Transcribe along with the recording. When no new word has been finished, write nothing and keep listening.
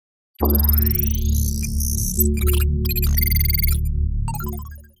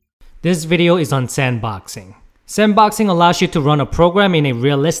This video is on sandboxing. Sandboxing allows you to run a program in a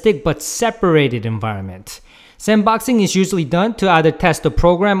realistic but separated environment. Sandboxing is usually done to either test a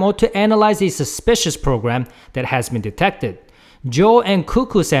program or to analyze a suspicious program that has been detected. Joe and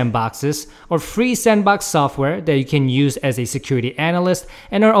Cuckoo Sandboxes are free sandbox software that you can use as a security analyst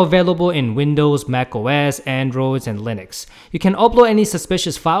and are available in Windows, Mac OS, Android, and Linux. You can upload any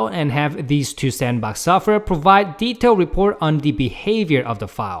suspicious file and have these two sandbox software provide detailed report on the behavior of the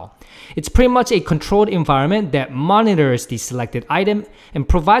file. It's pretty much a controlled environment that monitors the selected item and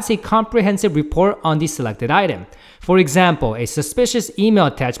provides a comprehensive report on the selected item. For example, a suspicious email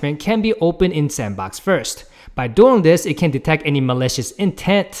attachment can be opened in Sandbox first. By doing this, it can detect any malicious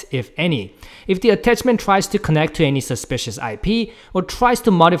intent, if any. If the attachment tries to connect to any suspicious IP or tries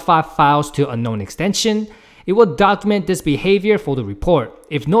to modify files to unknown extension, it will document this behavior for the report.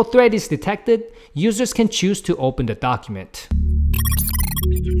 If no threat is detected, users can choose to open the document.